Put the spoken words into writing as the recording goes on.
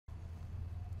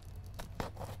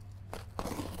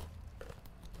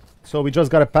So we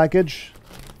just got a package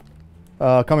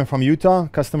coming from Utah.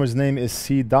 Customer's name is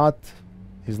C. Dot.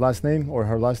 His last name or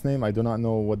her last name. I do not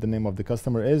know what the name of the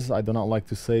customer is. I do not like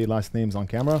to say last names on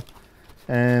camera.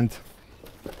 And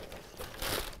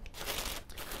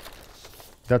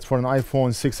that's for an iPhone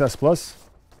 6s Plus.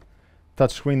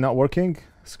 Touchscreen not working.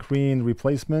 Screen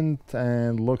replacement,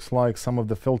 and looks like some of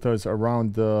the filters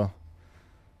around the...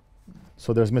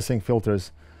 So there's missing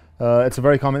filters. It's a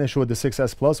very common issue with the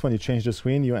 6s Plus. When you change the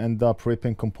screen, you end up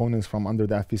ripping components from under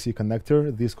the FPC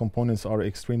connector. These components are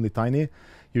extremely tiny.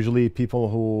 Usually people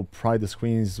who pry the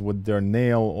screens with their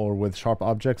nail or with sharp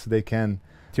objects, they can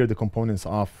tear the components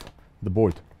off the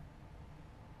board.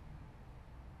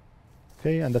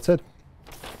 Okay, and that's it.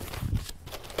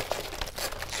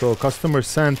 So customer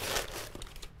sent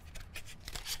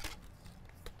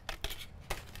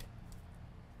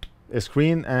a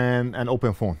screen and an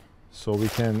open phone. So we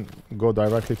can go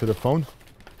directly to the phone.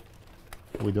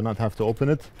 We do not have to open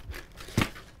it.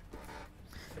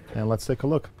 And let's take a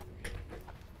look.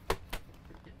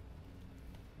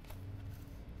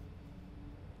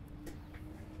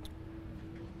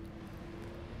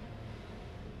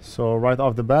 So right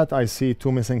off the bat, I see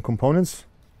two missing components.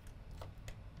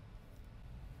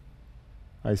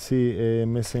 I see a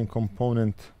missing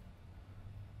component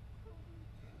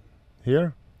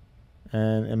here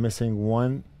and a missing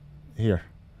one here.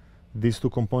 These two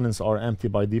components are empty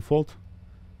by default,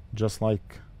 just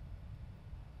like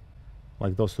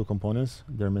those two components.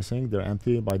 They're missing, they're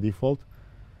empty by default.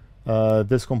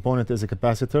 This component is a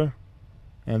capacitor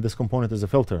and this component is a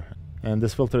filter. And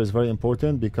this filter is very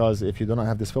important because if you do not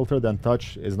have this filter, then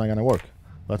touch is not going to work.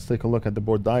 Let's take a look at the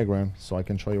board diagram so I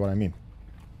can show you what I mean.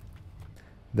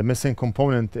 The missing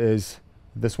component is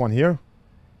this one here.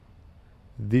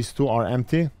 These two are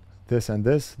empty, this and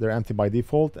this. They're empty by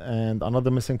default. And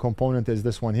another missing component is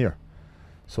this one here.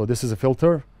 So this is a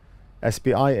filter,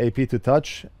 SPI AP to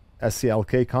touch,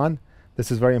 SCLK con.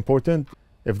 This is very important.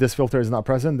 If this filter is not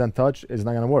present, then touch is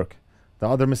not going to work. The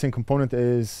other missing component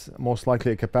is most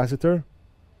likely a capacitor,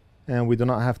 and we do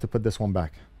not have to put this one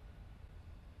back.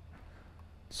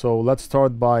 So let's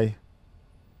start by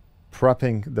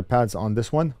prepping the pads on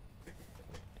this one,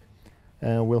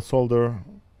 and we'll solder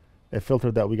a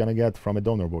filter that we're going to get from a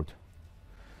donor board.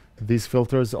 These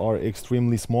filters are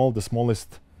extremely small, the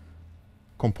smallest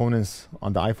components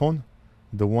on the iPhone,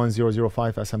 the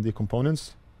 1005 SMD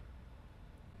components.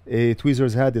 A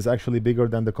tweezer's head is actually bigger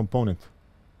than the component.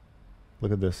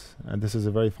 Look at this, and this is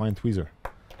a very fine tweezer.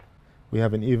 We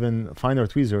have an even finer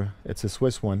tweezer. It's a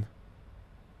Swiss one.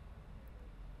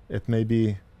 It may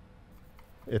be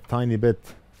a tiny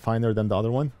bit finer than the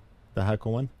other one, the Hakko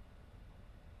one.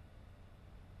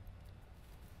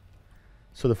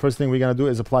 So the first thing we're gonna do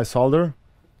is apply solder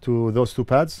to those two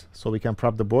pads so we can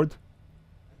prep the board,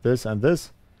 this and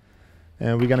this.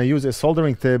 And we're gonna use a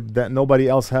soldering tip that nobody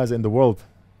else has in the world.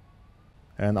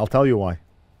 And I'll tell you why.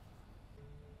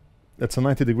 It's a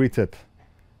 90-degree tip.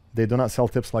 They do not sell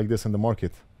tips like this in the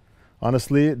market.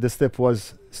 Honestly, this tip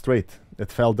was straight.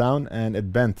 It fell down and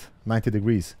it bent 90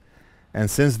 degrees. And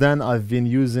since then, I've been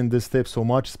using this tip so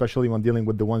much, especially when dealing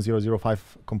with the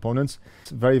 1005 components.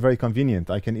 It's very, very convenient.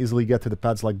 I can easily get to the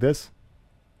pads like this.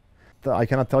 I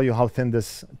cannot tell you how thin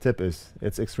this tip is.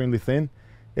 It's extremely thin.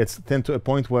 It's thin to a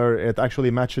point where it actually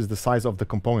matches the size of the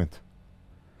component.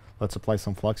 Let's apply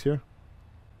some flux here.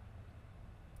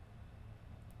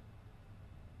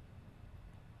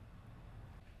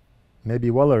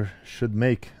 Maybe Weller should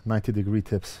make 90-degree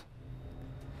tips.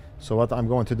 So what I'm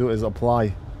going to do is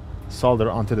apply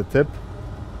solder onto the tip.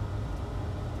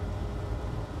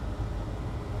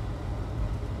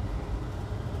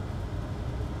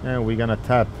 And we're gonna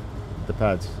tap the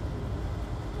pads.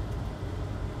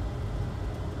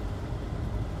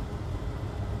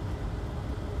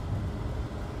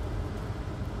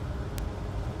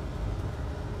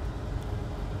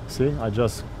 See, I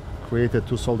just created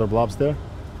two solder blobs there.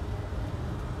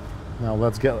 Now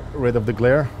let's get rid of the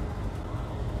glare.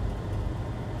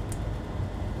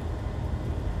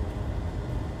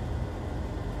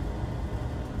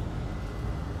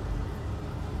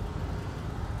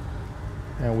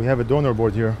 And we have a donor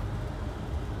board here.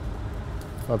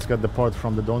 Let's get the part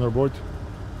from the donor board.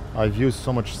 I've used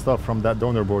so much stuff from that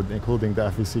donor board, including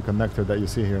the FEC connector that you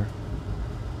see here.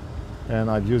 And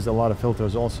I've used a lot of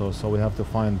filters also, so we have to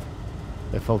find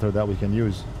a filter that we can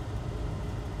use.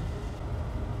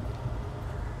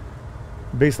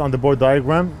 Based on the board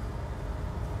diagram,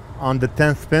 on the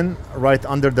 10th pin, right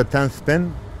under the 10th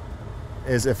pin,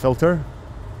 is a filter.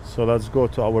 So let's go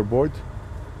to our board.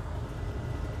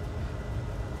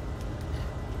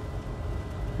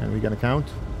 And we're gonna count.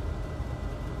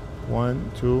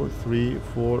 1, 2, 3,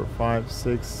 4, 5,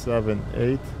 6, 7,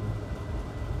 8,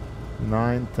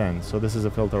 9, 10. So this is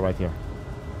a filter right here.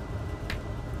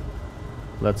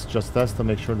 Let's just test to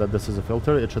make sure that this is a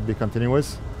filter. It should be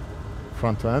continuous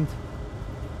front to end.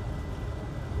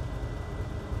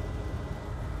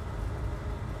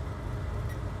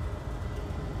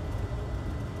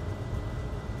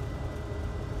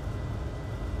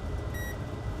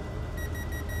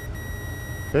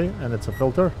 Okay, and it's a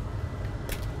filter.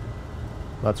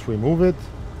 Let's remove it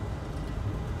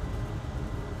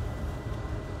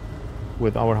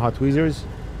with our hot tweezers.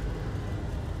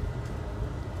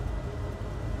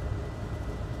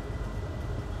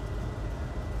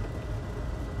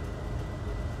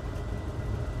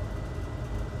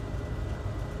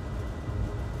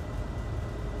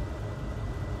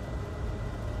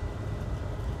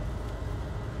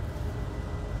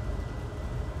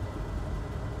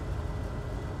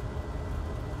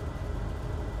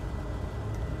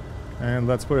 And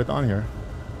let's put it on here.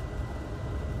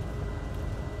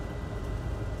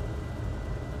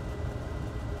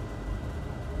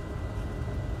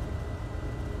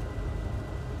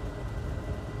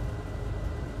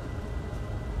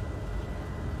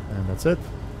 And that's it.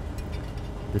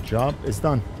 The job is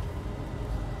done.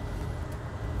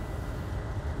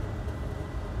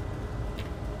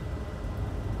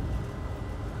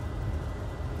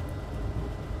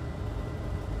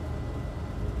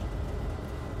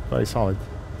 Very solid.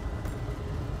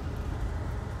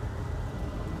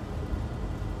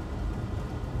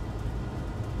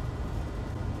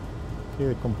 Okay,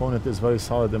 the component is very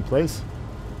solid in place.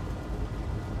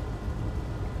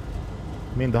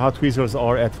 I mean, the hot tweezers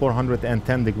are at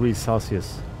 410 degrees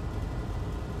Celsius.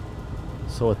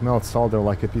 So it melts solder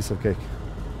like a piece of cake.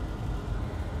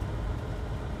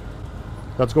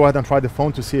 Let's go ahead and try the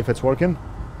phone to see if it's working.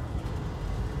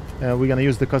 We're gonna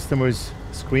use the customer's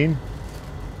screen.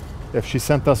 If she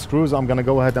sent us screws, I'm gonna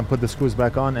go ahead and put the screws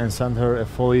back on and send her a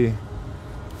fully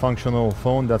functional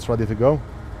phone that's ready to go.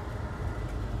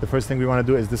 The first thing we want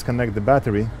to do is disconnect the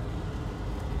battery,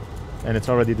 and it's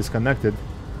already disconnected.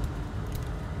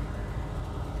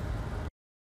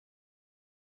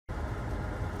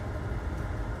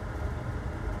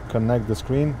 Connect the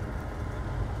screen.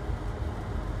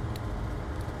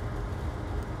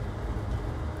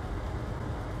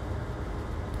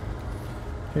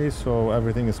 Okay, so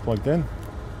everything is plugged in,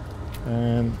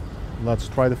 and let's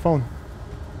try the phone.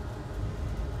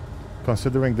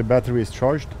 Considering the battery is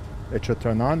charged, it should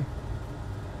turn on.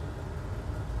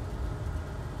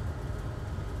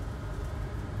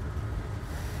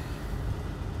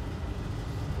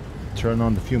 Turn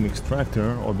on the fume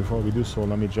extractor, or before we do so,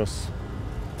 let me just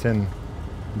tin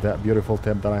that beautiful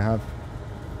tip that I have.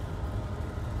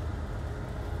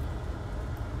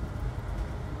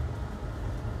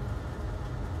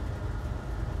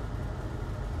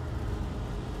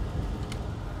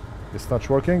 Is touch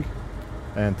working?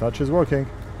 And touch is working.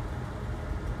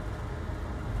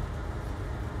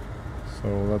 So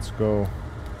let's go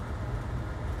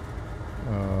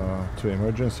to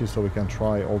emergency so we can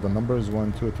try all the numbers.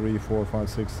 1, 2, 3, 4, 5,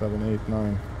 6, 7, 8,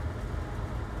 9.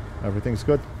 Everything's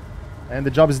good. And the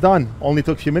job is done. Only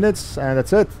took a few minutes, and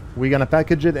that's it. We're gonna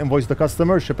package it, invoice the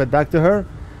customer, ship it back to her,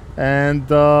 and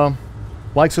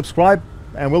like, subscribe,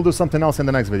 and we'll do something else in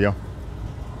the next video.